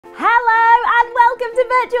Hello and welcome to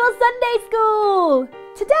Virtual Sunday School!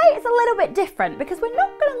 Today is a little bit different because we're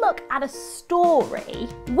not going to look at a story.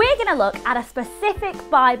 We're going to look at a specific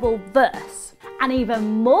Bible verse. And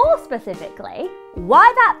even more specifically,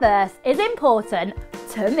 why that verse is important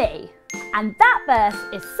to me. And that verse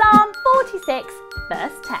is Psalm 46,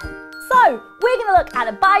 verse 10. So, we're going to look at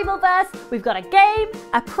a Bible verse, we've got a game,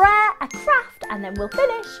 a prayer, a craft, and then we'll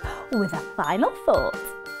finish with a final thought.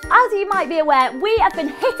 As you might be aware, we have been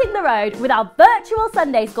hitting the road with our Virtual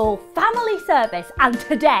Sunday School family service, and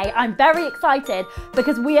today I'm very excited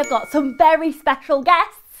because we have got some very special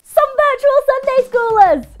guests, some Virtual Sunday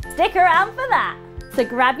Schoolers. Stick around for that. So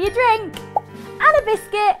grab your drink and a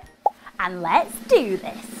biscuit and let's do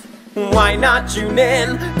this. Why not tune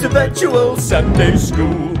in to Virtual Sunday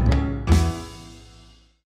School?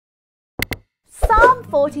 Psalm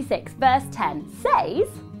 46 verse 10 says,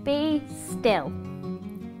 "Be still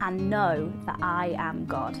and know that I am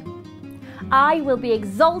God. I will be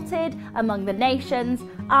exalted among the nations.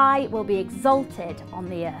 I will be exalted on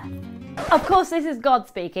the earth." Of course, this is God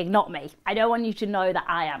speaking, not me. I don't want you to know that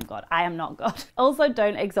I am God. I am not God. Also,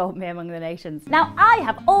 don't exalt me among the nations. Now, I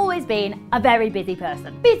have always been a very busy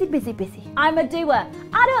person. Busy, busy, busy. I'm a doer.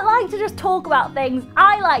 I don't like to just talk about things.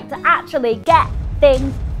 I like to actually get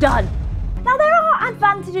things done. Now, there are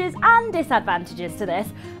advantages and disadvantages to this,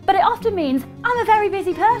 but it often means I'm a very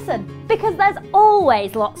busy person because there's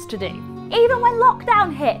always lots to do. Even when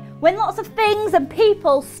lockdown hit, when lots of things and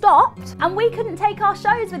people stopped and we couldn't take our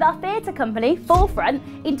shows with our theatre company, Forefront,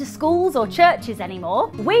 into schools or churches anymore,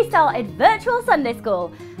 we started Virtual Sunday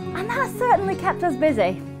School, and that certainly kept us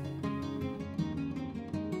busy.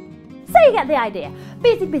 So you get the idea.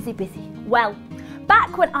 Busy, busy, busy. Well,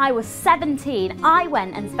 back when I was 17, I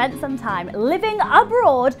went and spent some time living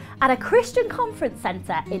abroad at a Christian conference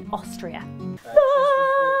centre in Austria.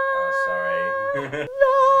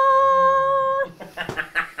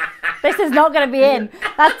 This is not going to be in.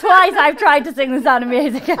 That's twice I've tried to sing The Sound of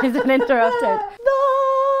Music and it's been interrupted. The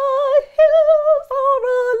hills are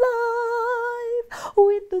alive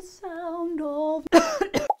with the sound of...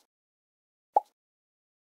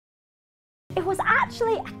 It was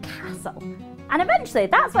actually a castle. And eventually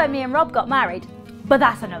that's where me and Rob got married. But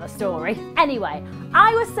that's another story. Anyway,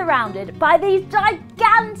 I was surrounded by these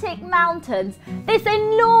gigantic mountains, this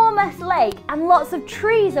enormous lake and lots of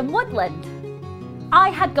trees and woodland. I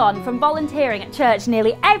had gone from volunteering at church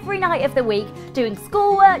nearly every night of the week, doing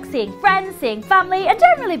schoolwork, seeing friends, seeing family, and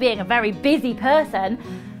generally being a very busy person,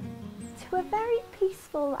 to a very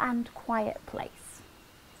peaceful and quiet place.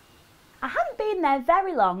 I hadn't been there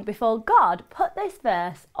very long before God put this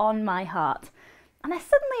verse on my heart, and I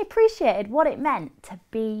suddenly appreciated what it meant to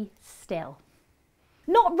be still.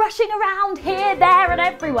 Not rushing around here, there and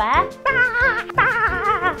everywhere,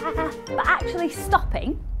 but actually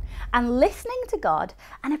stopping and listening to God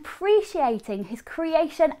and appreciating his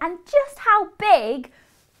creation and just how big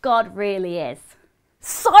God really is.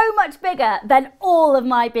 So much bigger than all of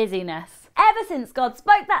my busyness. Ever since God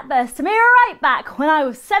spoke that verse to me right back when I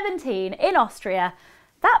was 17 in Austria,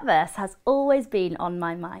 that verse has always been on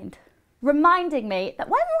my mind, reminding me that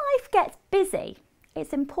when life gets busy,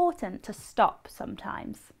 it's important to stop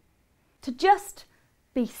sometimes, to just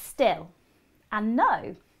be still and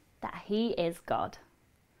know that he is God.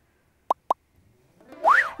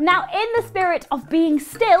 Now, in the spirit of being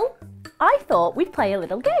still, I thought we'd play a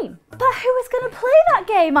little game. But who is going to play that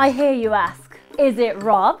game, I hear you ask? Is it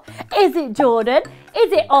Rob? Is it Jordan?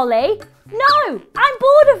 Is it Ollie? No, I'm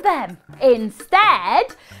bored of them.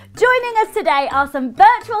 Instead, joining us today are some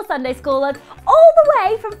Virtual Sunday Schoolers all the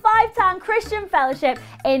way from Five Town Christian Fellowship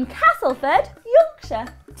in Castleford,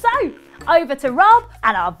 Yorkshire. So, over to Rob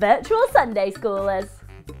and our Virtual Sunday Schoolers.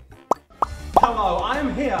 Hello, I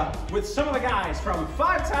am here with some of the guys from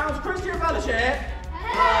Five Towns Christian Fellowship.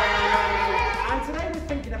 Hey! And today we're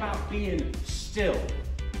thinking about being still.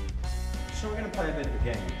 So we're going to play a bit of a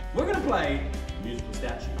game. We're going to play musical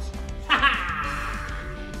statues.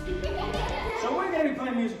 So we're going to be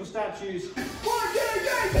playing musical statues. 1, 2,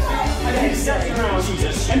 3, 4! And then you step around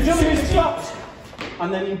until the music stops.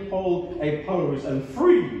 And then you hold a pose and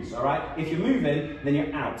freeze, alright? If you're moving, then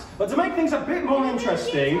you're out. But to make things a bit more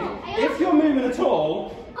interesting, if you're moving at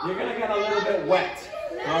all, you're going to get a little bit wet,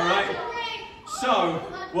 alright? So,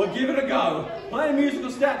 we'll give it a go. Playing musical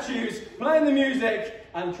statues, playing the music,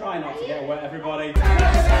 and try not to get wet, everybody.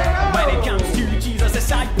 When it comes to Jesus'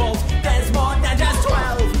 disciples, there's more than just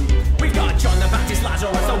 12. We've got John the Baptist,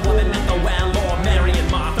 Lazarus, the woman at the well, or Mary and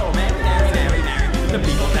Martha, or Mary. The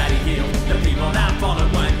people that he healed, the people that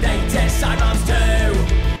followed, weren't they disciples too?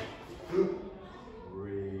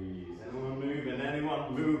 Breathe. Anyone moving?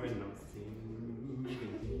 Anyone moving?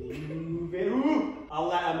 I'll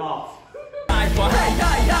let him off.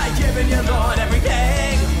 Giving your Lord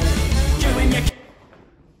everything. Doing your...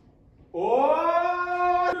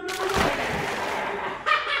 Oh!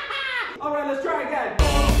 Alright, let's try again.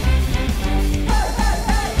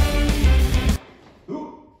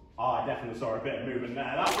 Ooh. Oh, I definitely saw a bit of movement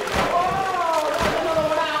there. That's it. Oh, there's another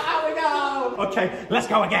one out. Out we go. Okay, let's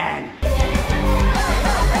go again.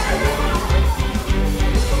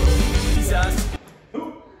 Jesus.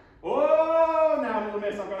 Ooh. Oh, now I'm gonna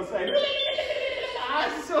miss. I'm gonna say.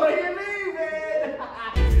 I saw you moving.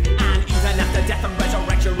 And even after death and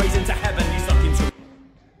resurrection, raising to heaven, he's looking to...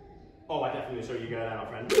 Oh, I definitely saw you go there, my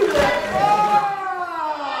friend.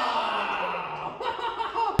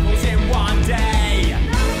 Was in one day.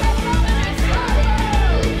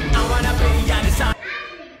 I wanna be on the side.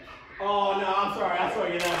 Oh no, I'm sorry. I saw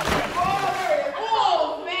you there, my friend.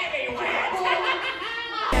 Oh, very wet.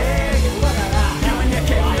 Look at that. Now in your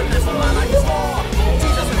kingdom, that's the man I just for.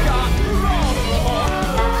 Jesus is God.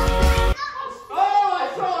 Oh,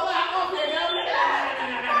 I saw that. Okay,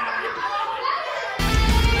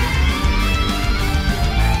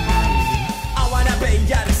 I wanna be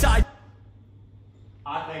on the side. I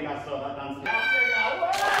think I saw that dance.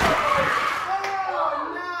 Oh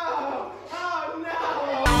no! Oh no!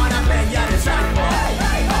 I wanna be on the side.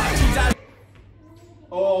 Oh, Jesus.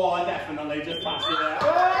 Oh, I definitely just passed it there. Oh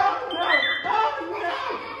no! Oh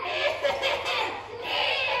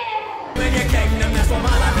In your kingdom, that's what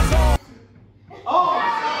my life is for. no! Oh!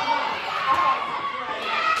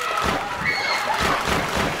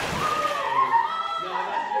 No,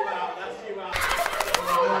 that's you out.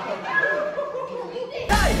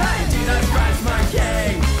 Hey, Jesus Christ, my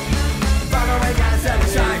King. Far away, God, set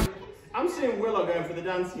aside. I'm seeing Willow going for the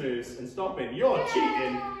dance moves and stopping. You're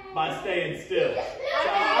cheating by staying still. So I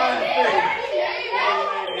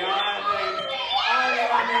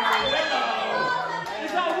think Willow.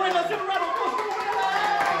 Is that Willow to Rebel Willow?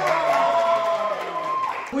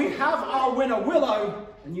 We have our winner, Willow,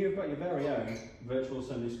 and you've got your very own Virtual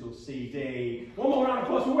Sunday School CD. One more round of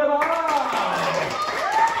applause for Willow. And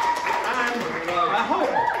I hope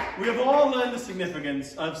we have all learned the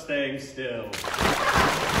significance of staying still.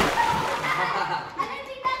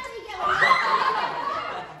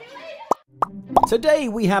 Today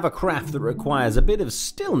we have a craft that requires a bit of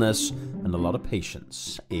stillness and a lot of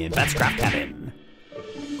patience in Beth's Craft Cabin.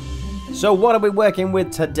 So what are we working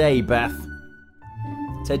with today, Beth?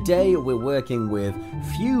 Today we're working with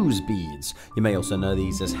fuse beads. You may also know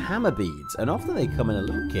these as hammer beads, and often they come in a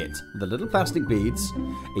little kit with the little plastic beads,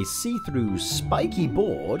 a see-through spiky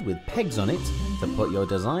board with pegs on it to put your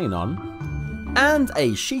design on, and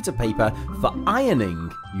a sheet of paper for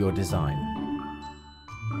ironing your design.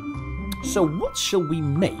 So what shall we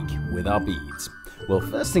make with our beads? Well,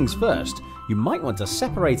 first things first, you might want to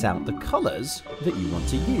separate out the colours that you want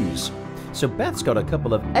to use. So Beth's got a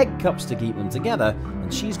couple of egg cups to keep them together,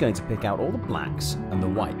 and she's going to pick out all the blacks and the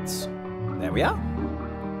whites. There we are.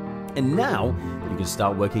 And now you can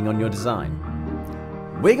start working on your design.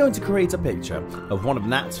 We're going to create a picture of one of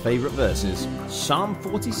Nat's favourite verses, Psalm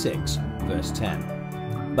 46, verse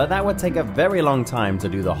 10. But that would take a very long time to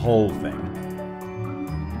do the whole thing.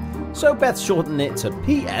 So Beth shortened it to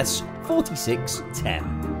PS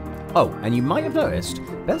 4610. Oh, and you might have noticed,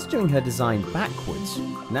 Beth's doing her design backwards.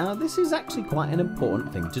 Now, this is actually quite an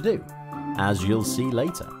important thing to do, as you'll see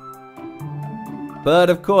later. But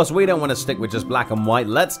of course, we don't want to stick with just black and white,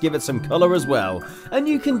 let's give it some colour as well. And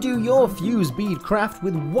you can do your fuse bead craft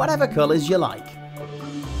with whatever colours you like.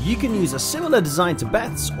 You can use a similar design to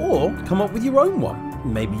Beth's, or come up with your own one.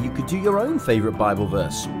 Maybe you could do your own favourite Bible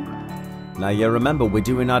verse. Now you remember we're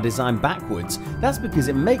doing our design backwards. That's because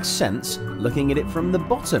it makes sense looking at it from the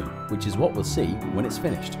bottom, which is what we'll see when it's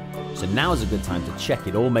finished. So now is a good time to check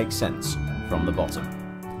it all makes sense from the bottom.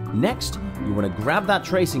 Next, you want to grab that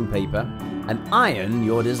tracing paper and iron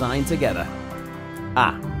your design together.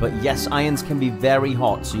 Ah, but yes, irons can be very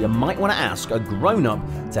hot, so you might want to ask a grown-up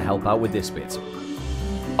to help out with this bit.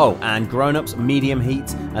 Oh, and grown-ups, medium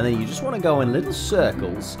heat, and then you just want to go in little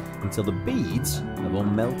circles until the beads have all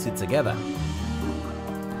melted together.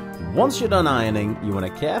 Once you're done ironing, you want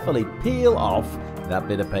to carefully peel off that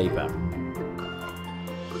bit of paper.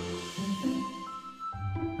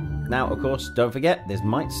 Now, of course, don't forget, this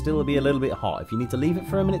might still be a little bit hot. If you need to leave it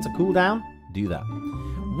for a minute to cool down, do that.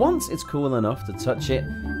 Once it's cool enough to touch it,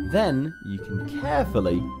 then you can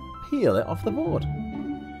carefully peel it off the board.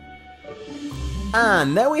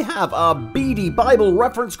 And there we have our beady Bible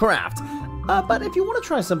reference craft. But if you want to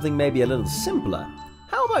try something maybe a little simpler,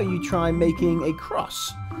 how about you try making a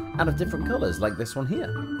cross out of different colours like this one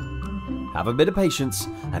here? Have a bit of patience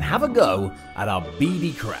and have a go at our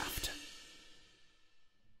beady craft.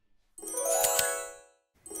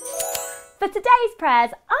 For today's prayers,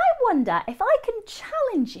 I wonder if I can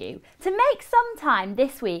challenge you to make some time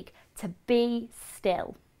this week to be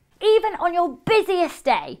still. Even on your busiest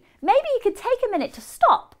day, maybe you could take a minute to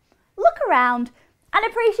stop, look around, and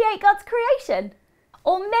appreciate God's creation.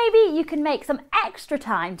 Or maybe you can make some extra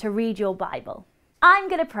time to read your Bible. I'm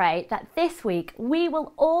going to pray that this week we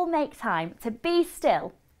will all make time to be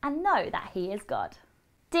still and know that He is God.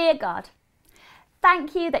 Dear God,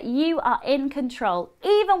 thank you that you are in control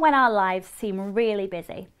even when our lives seem really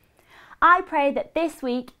busy. I pray that this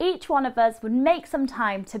week each one of us would make some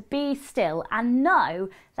time to be still and know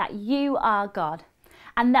that you are God,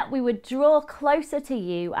 and that we would draw closer to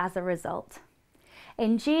you as a result.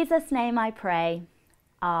 In Jesus' name I pray,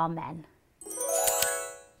 Amen. And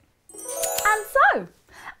so,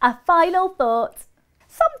 a final thought.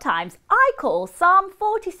 Sometimes I call Psalm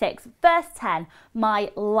 46 verse 10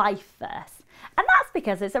 my life verse, and that's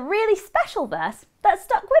because it's a really special verse that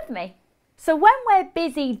stuck with me. So when we're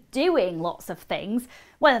busy doing lots of things,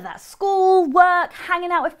 whether that's school, work,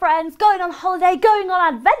 hanging out with friends, going on holiday, going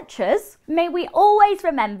on adventures, may we always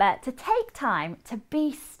remember to take time to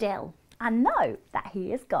be still and know that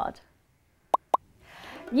He is God.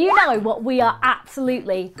 You know what we are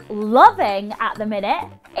absolutely loving at the minute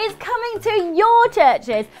is coming to your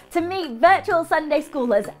churches to meet virtual Sunday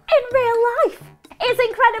schoolers in real life. It's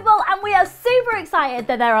incredible, and we are super excited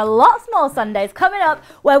that there are lots more Sundays coming up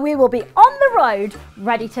where we will be on the road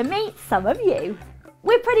ready to meet some of you.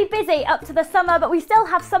 We're pretty busy up to the summer, but we still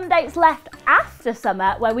have some dates left after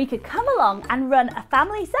summer where we could come along and run a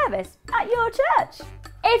family service at your church.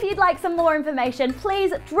 If you'd like some more information,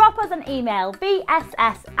 please drop us an email,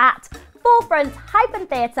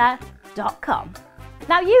 bss@forefront-theatre.com.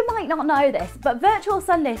 Now, you might not know this, but Virtual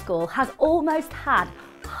Sunday School has almost had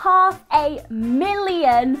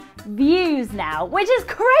 500,000 views now, which is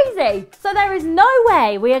crazy. So there is no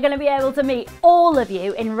way we are going to be able to meet all of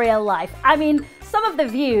you in real life. I mean, some of the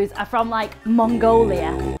views are from like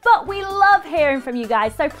Mongolia. But we love hearing from you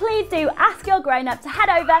guys, so please do ask your grown-up to head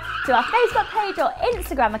over to our Facebook page or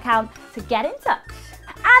Instagram account to get in touch.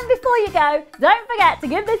 And before you go, don't forget to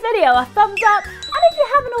give this video a thumbs up, and if you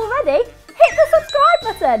haven't already, hit the subscribe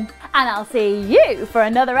button. And I'll see you for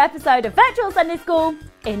another episode of Virtual Sunday School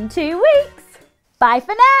in 2 weeks. Bye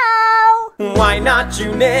for now! Why not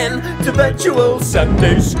tune in to Virtual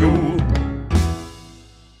Sunday School?